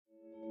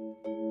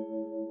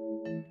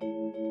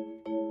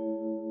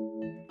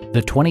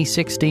The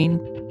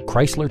 2016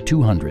 Chrysler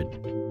 200.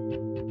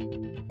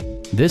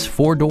 This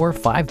four-door,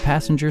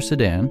 five-passenger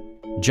sedan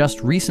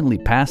just recently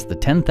passed the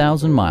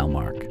 10,000-mile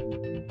mark.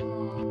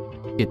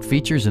 It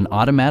features an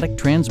automatic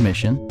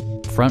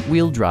transmission,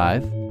 front-wheel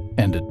drive,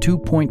 and a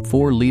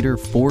 2.4-liter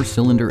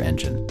four-cylinder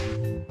engine.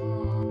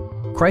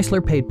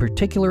 Chrysler paid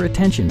particular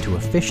attention to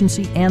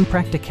efficiency and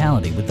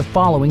practicality with the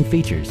following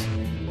features: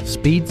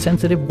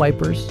 speed-sensitive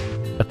wipers,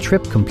 a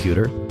trip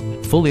computer,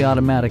 fully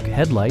automatic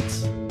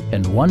headlights,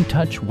 and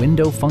one-touch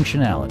window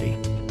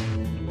functionality.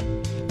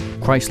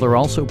 Chrysler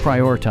also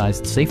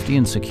prioritized safety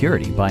and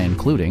security by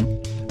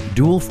including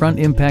dual front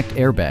impact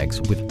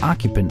airbags with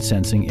occupant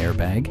sensing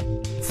airbag,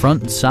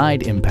 front and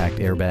side impact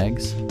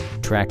airbags,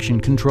 traction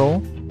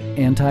control,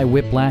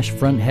 anti-whiplash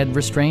front head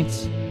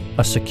restraints,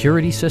 a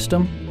security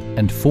system,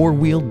 and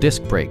four-wheel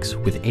disc brakes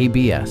with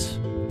ABS.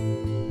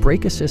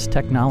 Brake assist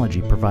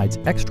technology provides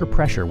extra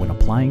pressure when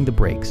applying the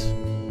brakes.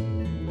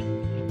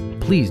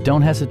 Please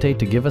don't hesitate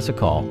to give us a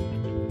call.